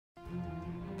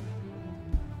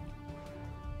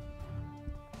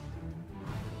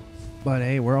But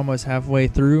hey, we're almost halfway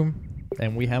through,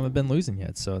 and we haven't been losing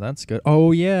yet, so that's good.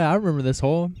 Oh, yeah, I remember this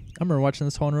hole. I remember watching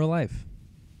this hole in real life.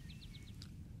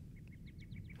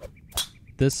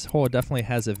 This hole definitely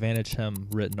has Advantage Him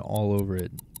written all over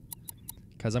it.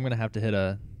 Because I'm going to have to hit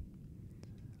a...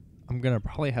 I'm going to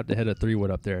probably have to hit a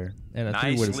 3-wood up there. And a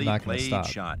 3-wood is not going to stop.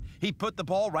 Shot. He put the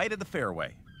ball right at the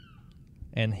fairway.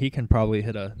 And he can probably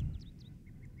hit a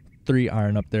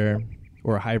 3-iron up there,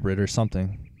 or a hybrid or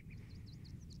something.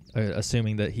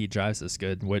 Assuming that he drives this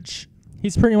good, which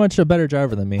he's pretty much a better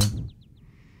driver than me.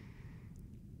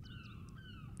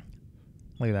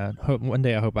 Look at that. One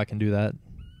day I hope I can do that.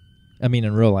 I mean,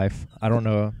 in real life. I don't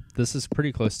know. This is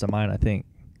pretty close to mine, I think.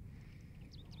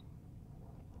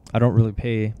 I don't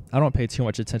pay too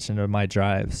much attention to my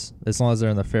drives. As long as they're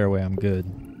in the fairway, I'm good.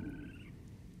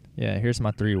 Yeah, here's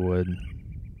my 3-wood.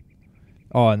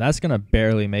 Oh, and that's going to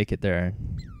barely make it there.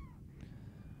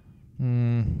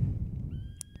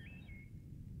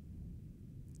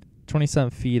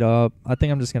 27 feet up. I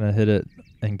think I'm just going to hit it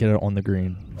and get it on the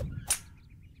green.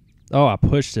 Oh, I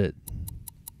pushed it.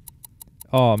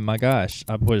 Oh, my gosh.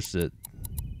 I pushed it.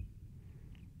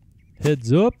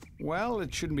 Heads up. Well,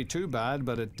 it shouldn't be too bad,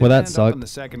 but it did Well, that end sucked. up in the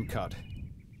second cut.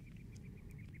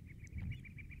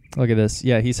 Look at this.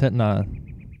 Yeah, he's hitting a...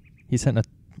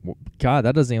 God,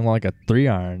 that doesn't even look like a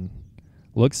 3-iron.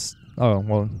 Looks... Oh,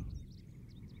 well...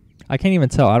 I can't even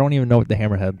tell. I don't even know what the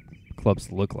hammerhead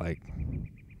clubs look like.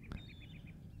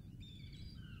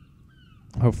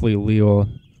 Hopefully Lee will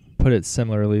put it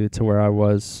similarly to where I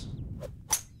was.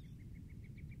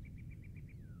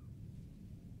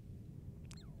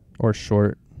 Or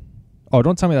short. Oh,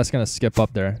 don't tell me that's going to skip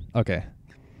up there. Okay.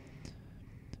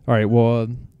 All right, well,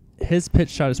 his pitch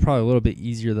shot is probably a little bit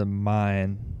easier than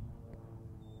mine.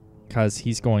 Because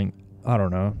he's going, I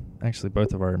don't know. Actually,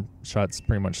 both of our shots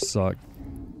pretty much suck.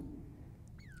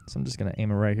 So I'm just going to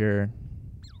aim it right here.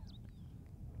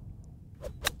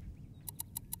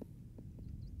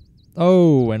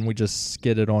 Oh, and we just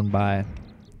skidded on by.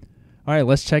 All right,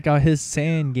 let's check out his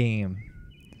sand game.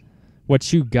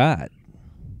 What you got?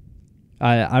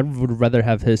 I would rather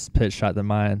have his pitch shot than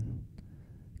mine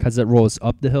because it rolls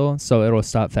up the hill, so it'll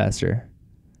stop faster.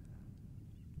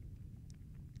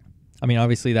 I mean,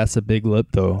 obviously that's a big lip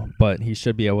though, but he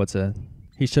should be able to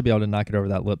knock it over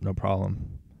that lip, no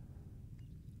problem.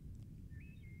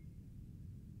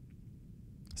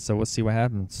 So we'll see what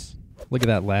happens. Look at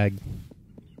that lag.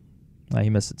 He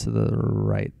missed it to the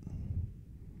right.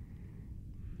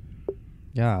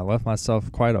 Yeah, I left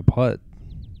myself quite a putt.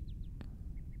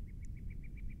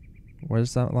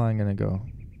 Where's that line going to go?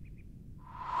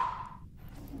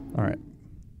 All right.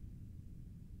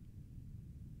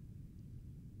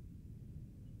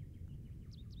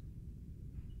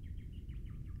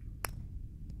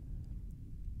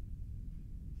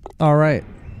 All right.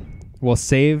 Well,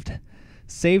 saved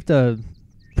a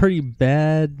pretty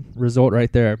bad result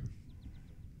right there.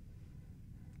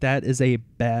 That is a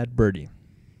bad birdie.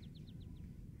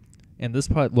 And this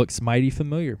putt looks mighty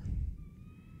familiar.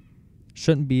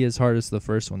 Shouldn't be as hard as the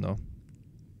first one, though.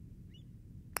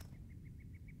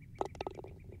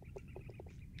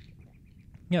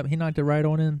 Yep, he knocked it right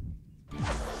on in.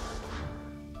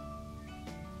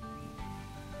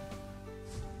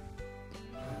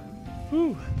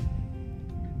 Whew.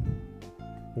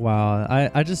 Wow,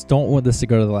 I just don't want this to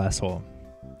go to the last hole.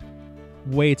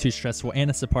 Way too stressful, and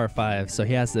it's a par 5, so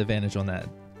he has the advantage on that.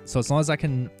 So as long as I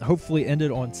can hopefully end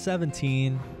it on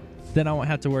 17, then I won't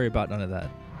have to worry about none of that.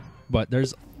 But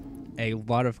there's a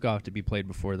lot of golf to be played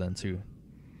before then, too.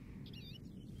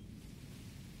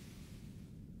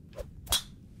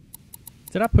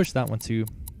 Did I push that one, too?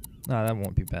 Nah, that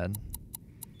won't be bad.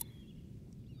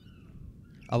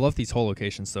 I love these hole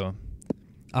locations, though.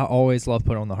 I always love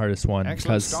putting on the hardest one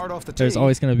because there's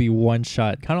always going to be one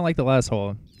shot. Kind of like the last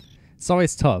hole. It's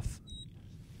always tough.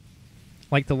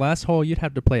 Like the last hole, you'd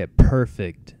have to play it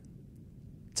perfect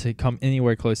to come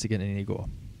anywhere close to getting an eagle.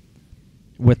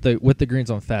 With the greens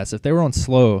on fast. If they were on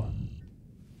slow,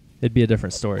 it'd be a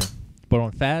different story. But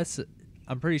on fast,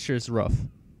 I'm pretty sure it's rough.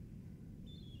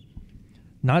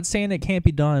 Not saying it can't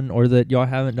be done or that y'all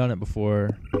haven't done it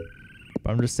before,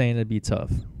 but I'm just saying it'd be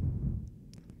tough.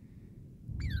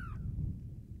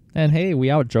 And hey, we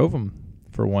outdrove them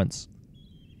for once.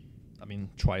 I mean,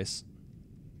 twice.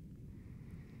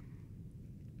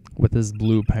 With his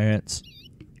blue pants.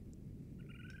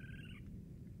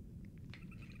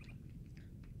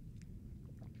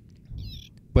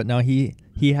 But now he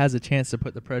has a chance to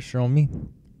put the pressure on me.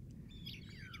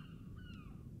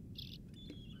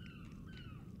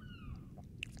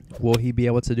 Will he be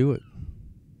able to do it?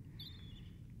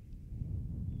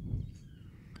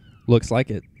 Looks like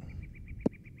it.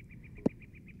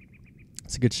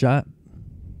 It's a good shot.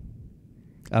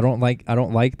 I don't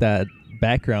like that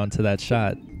background to that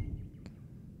shot.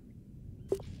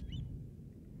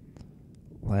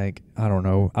 Like, I don't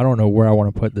know where I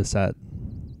want to put this at.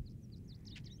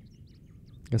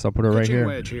 Guess I'll put it right here.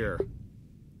 Wedge here.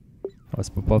 Oh, it's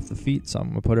above the feet, so I'm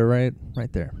gonna put it right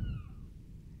there.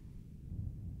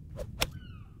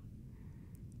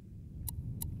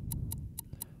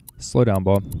 Slow down,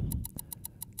 ball.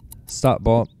 Stop,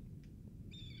 ball.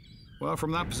 Well,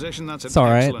 from that position, that's it's all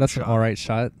right. That's an all right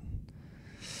shot.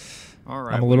 All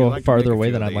right. I'm a little farther away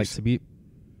than I'd like to be.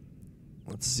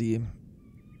 Let's see.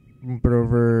 Put it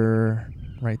over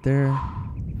right there.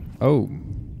 Oh.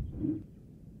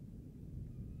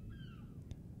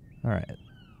 All right.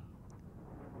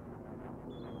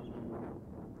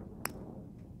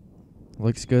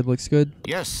 Looks good. Looks good.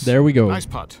 Yes. There we go. Nice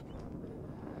putt.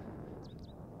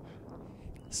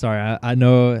 Sorry, I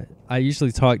know I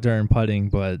usually talk during putting,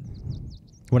 but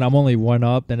when I'm only one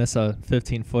up and it's a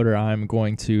 15-footer, I'm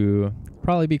going to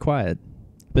probably be quiet.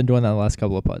 Been doing that the last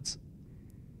couple of putts.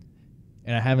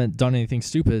 And I haven't done anything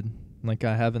stupid like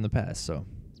I have in the past, so.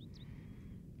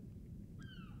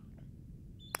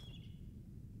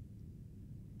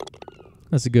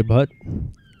 That's a good putt.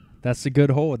 That's a good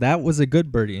hole. That was a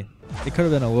good birdie. It could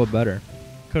have been a little better.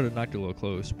 Could have knocked it a little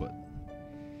close, but.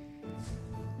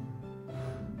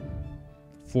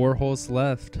 4 holes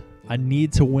left. I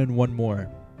need to win one more.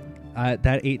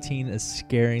 That 18 is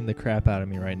scaring the crap out of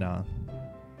me right now.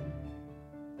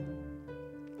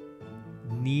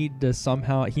 He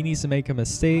needs to make a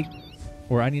mistake,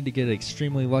 or I need to get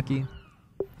extremely lucky.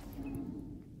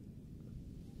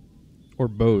 Or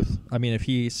both. I mean, if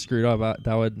he screwed up,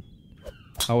 I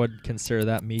would consider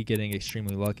that me getting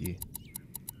extremely lucky.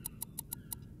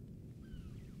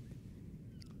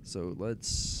 So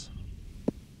let's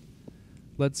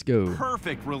go.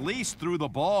 Perfect release through the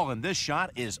ball, and this shot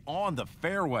is on the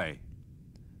fairway.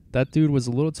 That dude was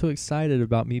a little too excited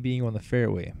about me being on the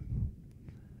fairway.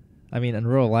 I mean, in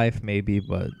real life maybe,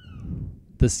 but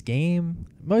this game,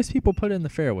 most people put it in the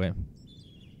fairway.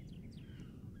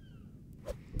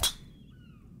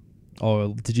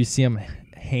 Oh, did you see him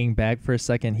hang back for a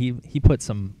second? He put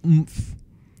some oomph,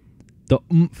 the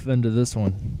oomph into this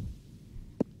one.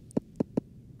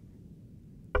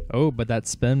 Oh, but that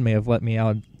spin may have let me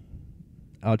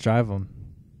outdrive him.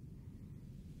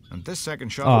 And this second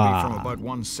shot will be from about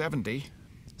 170.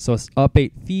 So it's up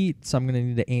 8 feet, so I'm going to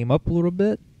need to aim up a little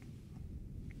bit.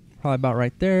 Probably about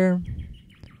right there.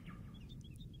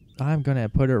 I'm going to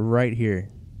put it right here.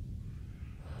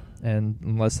 And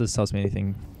unless this tells me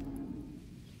anything,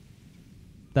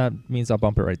 that means I'll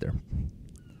bump it right there.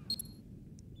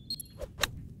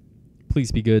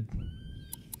 Please be good.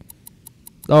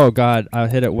 Oh, God. I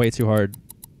hit it way too hard.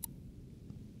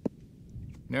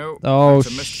 No. Oh,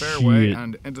 that's a missed fairway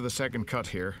and into the second cut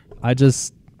here. I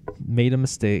just made a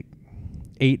mistake.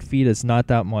 8 feet is not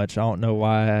that much. I don't know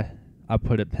why I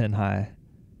put it pin high.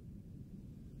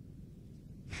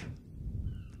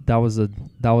 That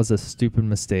was a stupid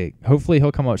mistake. Hopefully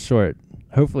he'll come out short.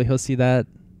 Hopefully he'll see that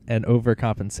and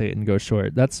overcompensate and go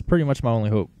short. That's pretty much my only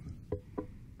hope.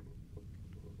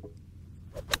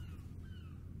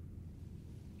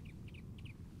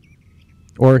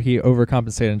 Or he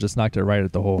overcompensated and just knocked it right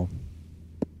at the hole.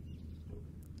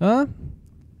 Huh?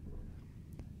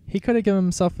 He could have given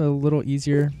himself a little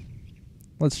easier.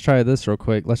 Let's try this real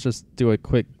quick. Let's just do a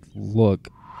quick look.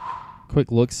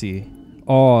 Quick look-see.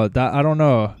 Oh, that I don't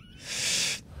know.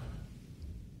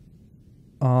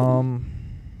 I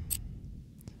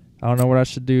don't know what I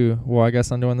should do. Well, I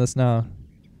guess I'm doing this now.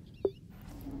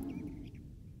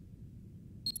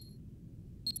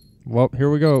 Well,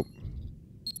 here we go.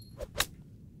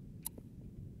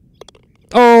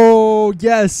 Oh,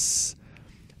 yes.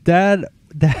 That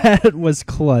was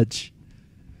clutch.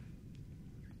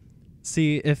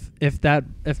 See, if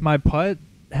my putt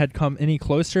had come any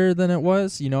closer than it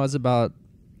was, I was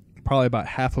probably about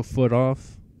half a foot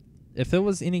off. If it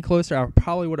was any closer, I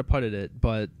probably would have putted it,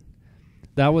 but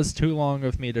that was too long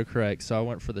of me to correct, so I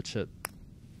went for the chip.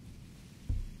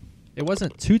 It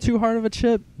wasn't too hard of a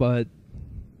chip, but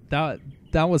that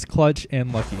was clutch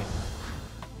and lucky.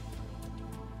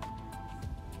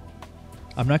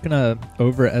 I'm not gonna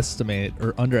overestimate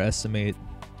or underestimate.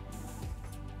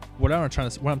 What I'm trying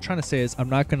to say is I'm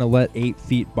not gonna let 8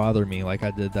 feet bother me like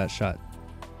I did that shot.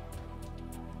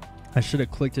 I should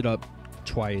have clicked it up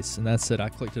twice, and that's it. I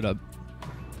clicked it up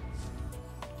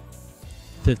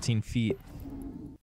 15 feet.